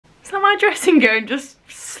Is that my dressing gown just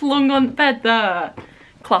slung on the bed there?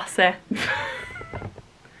 Classy.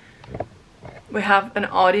 We have an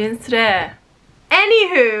audience today.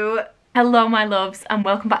 Anywho, hello my loves and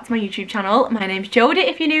welcome back to my YouTube channel. My name's Jodie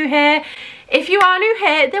if you're new here. If you are new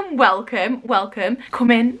here, then welcome, welcome. Come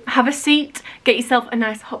in, have a seat, get yourself a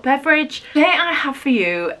nice hot beverage. Today I have for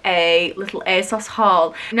you a little ASOS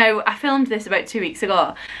haul. Now, I filmed this about 2 weeks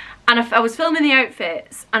ago and I was filming the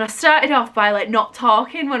outfits and I started off by like not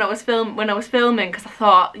talking when I was filming because I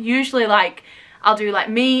thought usually like I'll do like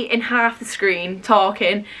me in half the screen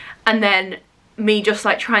talking and then me just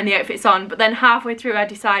like trying the outfits on, but then halfway through I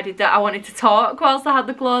decided that I wanted to talk whilst I had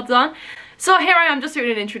the clothes on. So here I am just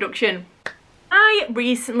doing an introduction. I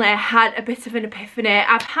recently had a bit of an epiphany.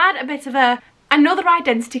 I've had a bit of another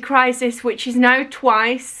identity crisis, which is now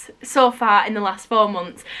twice so far in the last 4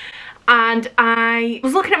 months. And I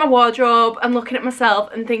was looking at my wardrobe and looking at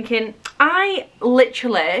myself and thinking, I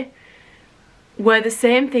literally wear the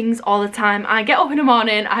same things all the time. I get up in the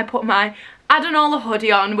morning, I put my Adenola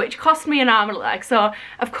hoodie on, which cost me an arm and a leg, so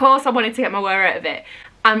of course I wanted to get my wear out of it.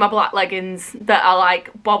 And my black leggings that are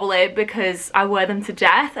like bobbly because I wear them to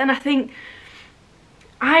death. And I think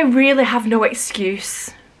I really have no excuse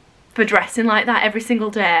for dressing like that every single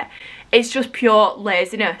day. It's just pure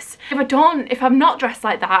laziness. If I'm not dressed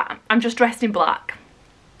like that, I'm just dressed in black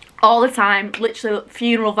all the time, literally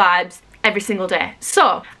funeral vibes every single day.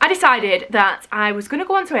 So I decided that I was going to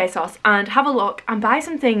go onto ASOS and have a look and buy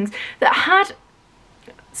some things that had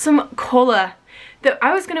some colour, that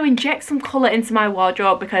I was going to inject some colour into my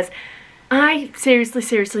wardrobe because I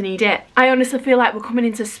seriously need it. I honestly feel like we're coming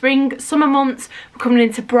into spring, summer months, we're coming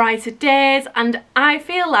into brighter days, and I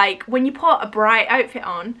feel like when you put a bright outfit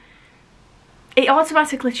on, it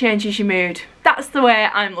automatically changes your mood. That's the way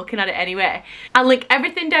I'm looking at it anyway. I'll link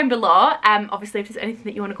everything down below. Obviously if there's anything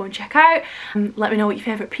that you want to go and check out, let me know what your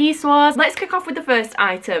favourite piece was. Let's kick off with the first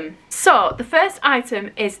item. So the first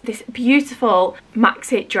item is this beautiful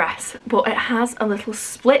maxi dress, but it has a little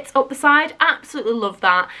split up the side. Absolutely love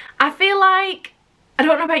that. I feel like, I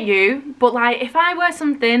don't know about you, but like if I wear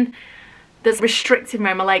something that's restricting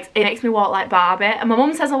around my legs, it makes me walk like Barbie. And my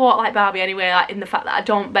mum says I walk like Barbie anyway, like in the fact that I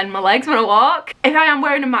don't bend my legs when I walk. If I am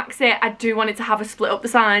wearing a maxi, I do want it to have a split up the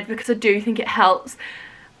side because I do think it helps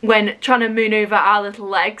when trying to manoeuvre our little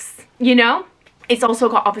legs, you know? It's also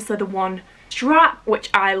got obviously the one strap, which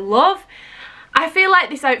I love. I feel like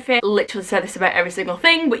this outfit, literally say this about every single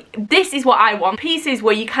thing, but this is what I want. Pieces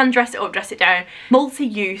where you can dress it up, dress it down,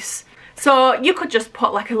 multi-use. So you could just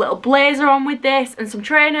put like a little blazer on with this and some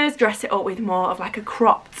trainers, dress it up with more of like a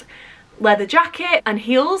cropped leather jacket and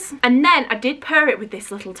heels. And then I did pair it with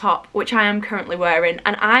this little top, which I am currently wearing,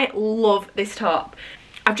 and I love this top.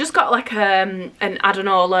 I've just got like an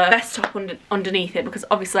Adenola vest top underneath it because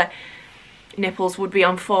obviously nipples would be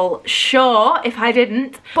on full show if I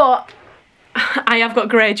didn't. But I have got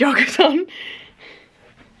grey joggers on,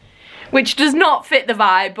 which does not fit the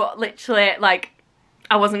vibe, but literally like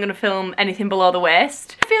I wasn't going to film anything below the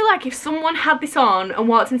waist. I feel like if someone had this on and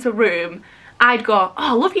walked into a room, I'd go, oh,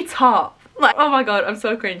 I love your top. Like, oh my god, I'm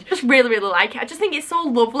so cringe. Just really like it. I just think it's so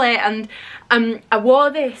lovely. And I wore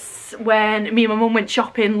this when me and my mum went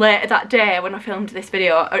shopping later that day when I filmed this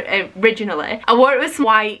video originally. I wore it with some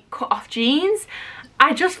white cut-off jeans.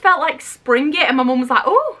 I just felt like springy, and my mum was like,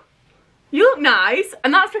 oh, you look nice.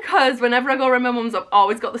 And that's because whenever I go around my mum's, I've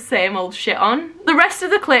always got the same old shit on. The rest of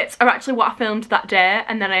the clips are actually what I filmed that day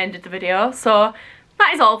and then I ended the video. So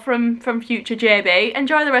that is all from future JB.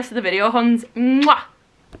 Enjoy the rest of the video, huns. Mwah!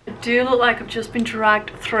 I do look like I've just been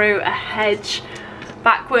dragged through a hedge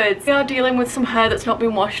backwards. We are dealing with some hair that's not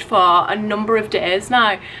been washed for a number of days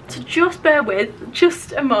now, so just bear with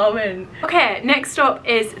just a moment. Okay, next up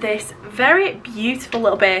is this very beautiful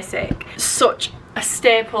little basic. Such a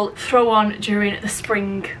staple throw on during the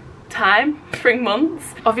spring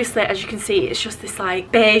months. Obviously, as you can see, it's just this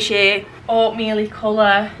like beigey, oatmeal-y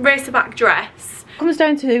colour racer back dress. Comes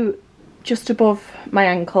down to just above my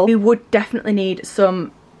ankle. We would definitely need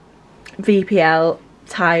some VPL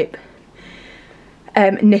type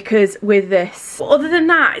knickers with this. But other than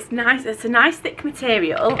that, it's nice. It's a nice thick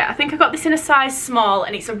material. I think I got this in a size small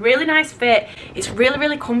and it's a really nice fit. It's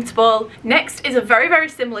really comfortable. Next is a very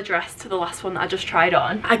similar dress to the last one that I just tried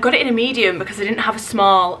on. I got it in a medium because I didn't have a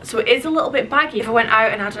small, so it is a little bit baggy. If I went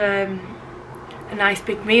out and had a nice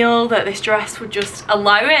big meal, that this dress would just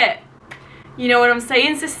allow it. You know what I'm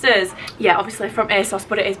saying, sisters? Yeah, obviously from ASOS,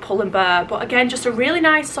 but it is Pull&Bear. But again, just a really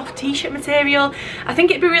nice soft t-shirt material. I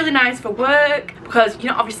think it'd be really nice for work because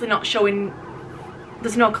you're obviously not showing,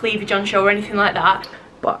 there's no cleavage on show or anything like that.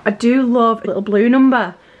 But I do love a little blue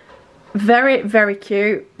number. Very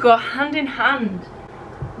cute. Go hand in hand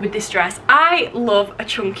with this dress. I love a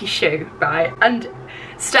chunky shoe, right? And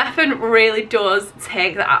Stefan really does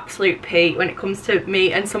take the absolute pee when it comes to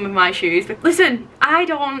me and some of my shoes. But listen, I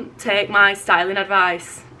don't take my styling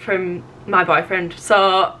advice from my boyfriend,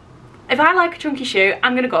 so if I like a chunky shoe,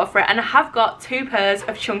 I'm gonna go for it. And I have got 2 pairs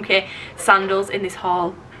of chunky sandals in this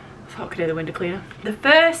haul. I thought I could do the window cleaner. The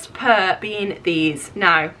first pair being these.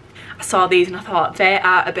 Now, I saw these and I thought they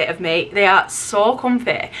are a bit of me. They are so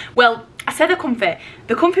comfy. Well, I say they're comfy.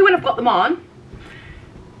 They're comfy when I've got them on,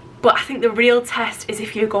 but I think the real test is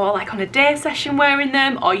if you go like on a day session wearing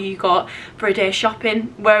them, or you go for a day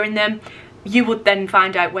shopping wearing them. You would then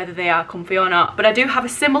find out whether they are comfy or not. But I do have a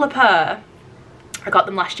similar pair, I got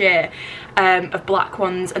them last year, of black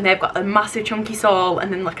ones, and they've got a massive chunky sole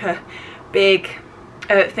and then like a big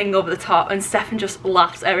thing over the top, and Stefan just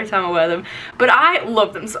laughs every time I wear them. But I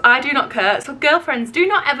love them, so I do not care. So girlfriends, do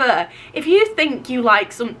not ever, if you think you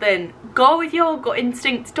like something, go with your gut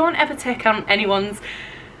instinct. Don't ever take on anyone's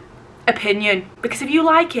opinion, because if you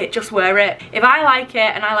like it, just wear it. If I like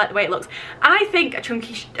it and I like the way it looks, I think a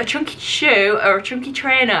chunky shoe or a chunky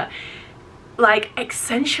trainer like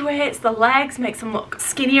accentuates the legs, makes them look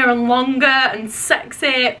skinnier and longer and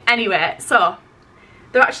sexy. Anyway, so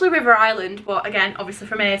they're actually River Island, but again, obviously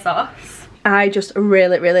from ASOS. I just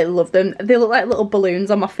really love them. They look like little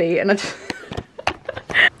balloons on my feet, and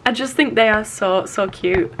I just think they are so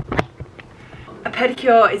cute. A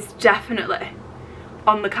pedicure is definitely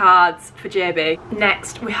on the cards for JB.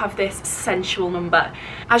 Next, we have this sensual number.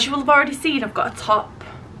 As you will have already seen, I've got a top.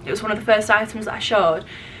 It was one of the first items that I showed.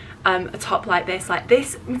 A top like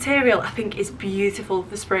this material I think is beautiful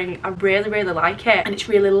for spring. I really like it, and it's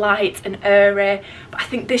really light and airy, but I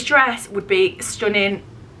think this dress would be stunning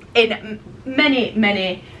in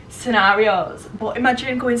many scenarios. But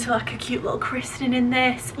imagine going to like a cute little christening in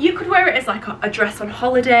this. You could wear it as like a dress on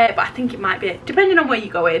holiday, but I think it might be, depending on where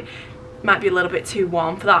you go in, might be a little bit too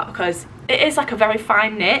warm for that, because it is like a very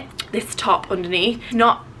fine knit, this top underneath,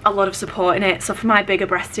 not a lot of support in it. So for my bigger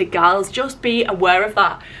breasted gals, just be aware of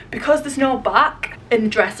that, because there's no back in the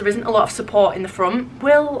dress, there isn't a lot of support in the front,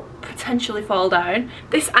 will potentially fall down.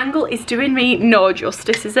 This angle is doing me no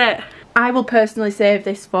justice, is it? I will personally save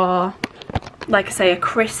this for, like I say, a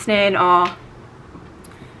christening or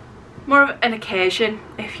more of an occasion,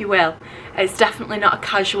 if you will. It's definitely not a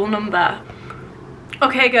casual number.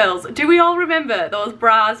 Okay girls, do we all remember those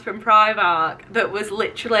bras from Primark that was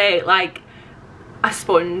literally like a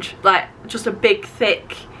sponge, like just a big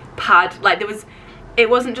thick pad? Like it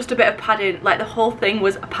wasn't just a bit of padding, like the whole thing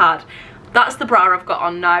was a pad. That's the bra I've got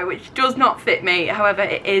on now, which does not fit me. However,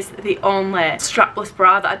 it is the only strapless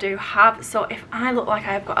bra that I do have, so if I look like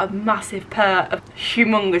I've got a massive pair of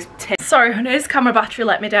humongous tits. Sorry honeys, camera battery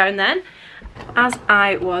let me down then. As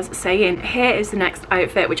I was saying, here is the next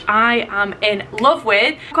outfit, which I am in love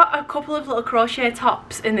with. I've got a couple of little crochet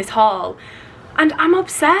tops in this haul, and I'm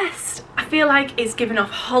obsessed. I feel like it's giving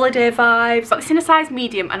off holiday vibes. But it's in a size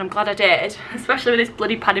medium, and I'm glad I did, especially with this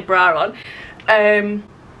bloody padded bra on.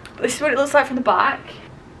 This is what it looks like from the back.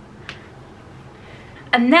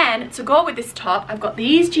 And then to go with this top, I've got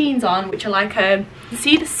these jeans on, which are like you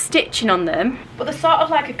see the stitching on them, but they're sort of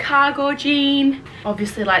like a cargo jean,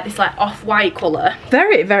 obviously like this like off-white colour.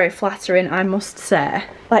 Very flattering, I must say.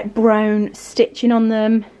 Like brown stitching on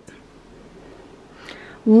them.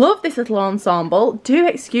 Love this little ensemble. Do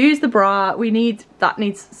excuse the bra, that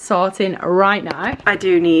needs sorting right now. I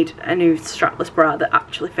do need a new strapless bra that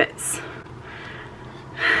actually fits.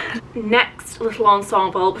 Next little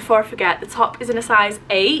ensemble, before I forget, the top is in a size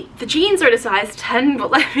 8. The jeans are in a size 10,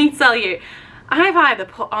 but let me tell you, I've either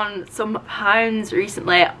put on some pounds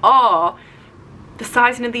recently, or the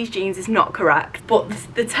sizing of these jeans is not correct. But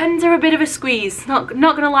the 10s are a bit of a squeeze, not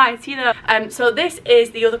gonna lie to you though. So this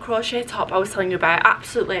is the other crochet top I was telling you about.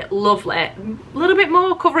 Absolutely lovely. A little bit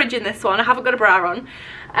more coverage in this one. I haven't got a bra on.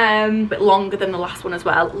 A bit longer than the last one as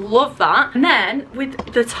well. Love that. And then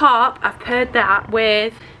with the top, I've paired that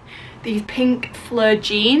with these pink fleur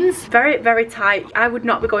jeans. Very tight. I would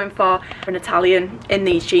not be going for an Italian in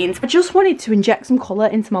these jeans. I just wanted to inject some colour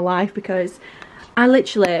into my life, because I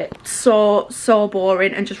literally so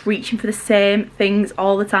boring and just reaching for the same things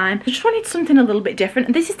all the time. I just wanted something a little bit different,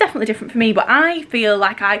 and this is definitely different for me, but I feel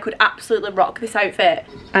like I could absolutely rock this outfit.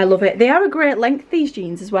 I love it. They are a great length, these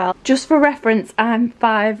jeans as well. Just for reference, I'm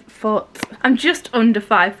just under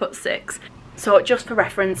 5'6". So just for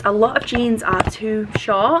reference, a lot of jeans are too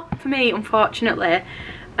short for me, unfortunately,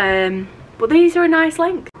 but these are a nice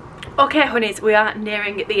length. Okay honeys, we are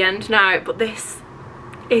nearing the end now, but this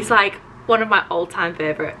is like one of my all-time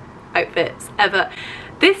favourite outfits ever.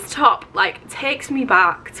 This top like takes me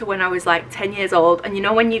back to when I was like 10 years old, and you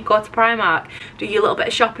know when you go to Primark, do your little bit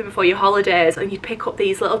of shopping before your holidays, and you'd pick up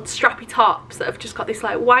these little strappy tops that have just got this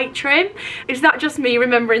like white trim. Is that just me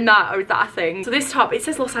remembering that, or is that a thing? So this top, it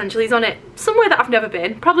says Los Angeles on it, somewhere that I've never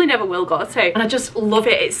been, probably never will go to, and I just love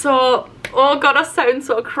it. It's so, oh god, I sound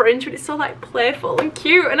so cringe, but it's so like playful and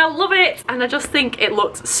cute, and I love it. And I just think it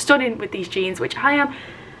looks stunning with these jeans, which I am,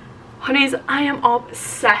 honeys, I am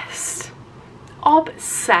obsessed.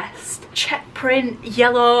 Obsessed. Check print,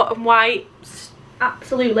 yellow and white,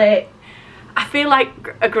 absolutely. I feel like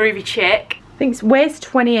a groovy chick. I think it's waist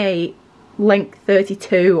 28, length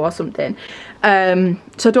 32 or something. So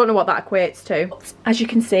I don't know what that equates to. But as you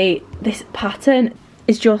can see, this pattern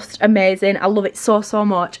is just amazing. I love it so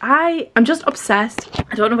much. I'm just obsessed.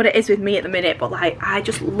 I don't know what it is with me at the minute, but like I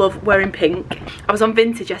just love wearing pink. I was on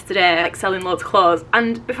Vintage yesterday, like selling loads of clothes,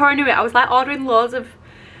 and before I knew it I was like ordering loads of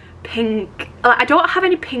pink. I don't have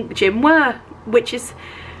any pink gym wear, which is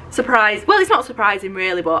surprising. Well, it's not surprising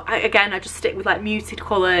really, but again I just stick with like muted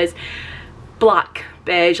colours, black,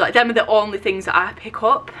 beige, like them are the only things that I pick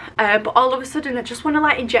up. But all of a sudden I just want to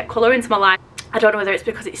like inject colour into my life. I don't know whether it's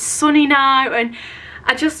because it's sunny now, and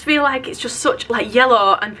I just feel like it's just such, like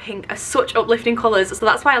yellow and pink are such uplifting colours, so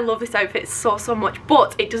that's why I love this outfit so much.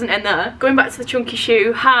 But it doesn't end there. Going back to the chunky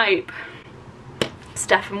shoe hype,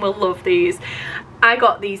 Stefan will love these. I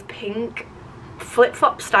got these pink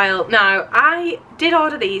flip-flop style. Now I did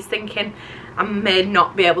order these thinking I may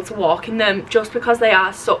not be able to walk in them just because they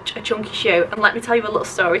are such a chunky shoe. And let me tell you a little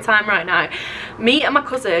story time right now. Me and my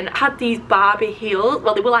cousin had these Barbie heels,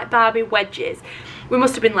 well they were like Barbie wedges. We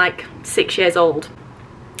must have been like 6 years old.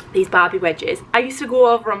 These Barbie wedges. I used to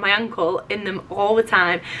go over on my ankle in them all the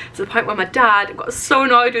time, to the point where my dad got so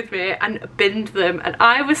annoyed with me and binned them, and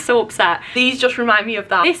I was so upset. These just remind me of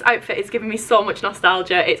that. This outfit is giving me so much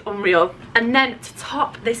nostalgia, it's unreal. And then to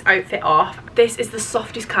top this outfit off, this is the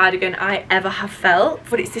softest cardigan I ever have felt,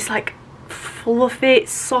 but it's this like fluffy,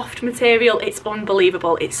 soft material. It's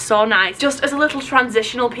unbelievable. It's so nice. Just as a little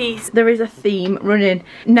transitional piece. There is a theme running.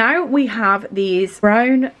 Now we have these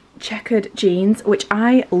brown checkered jeans, which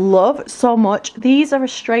I love so much. These are a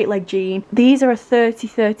straight leg jean. These are a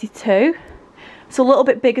 30-32. So a little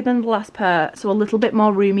bit bigger than the last pair, so a little bit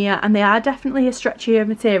more roomier, and they are definitely a stretchier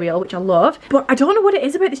material, which I love. But I don't know what it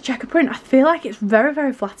is about this checker print. I feel like it's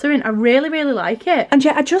very flattering. I really like it. And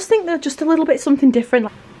yeah, I just think they're just a little bit something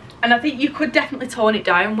different. And I think you could definitely tone it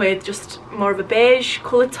down with just more of a beige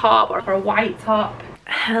coloured top or a white top.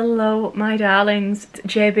 Hello my darlings,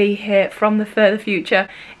 JB here from the further future.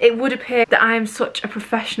 It would appear that I am such a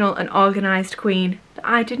professional and organised queen that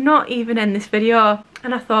I did not even end this video,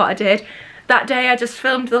 and I thought I did. That day I just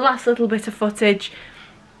filmed the last little bit of footage,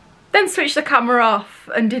 then switched the camera off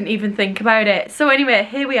and didn't even think about it. So anyway,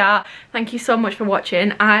 here we are. Thank you so much for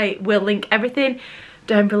watching. I will link everything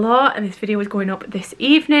down below, and this video is going up this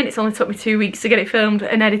evening. It's only took me 2 weeks to get it filmed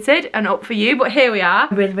and edited and up for you, but here we are.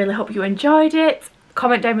 I really hope you enjoyed it.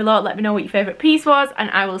 Comment down below, let me know what your favourite piece was, and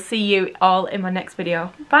I will see you all in my next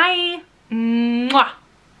video. Bye! Mwah!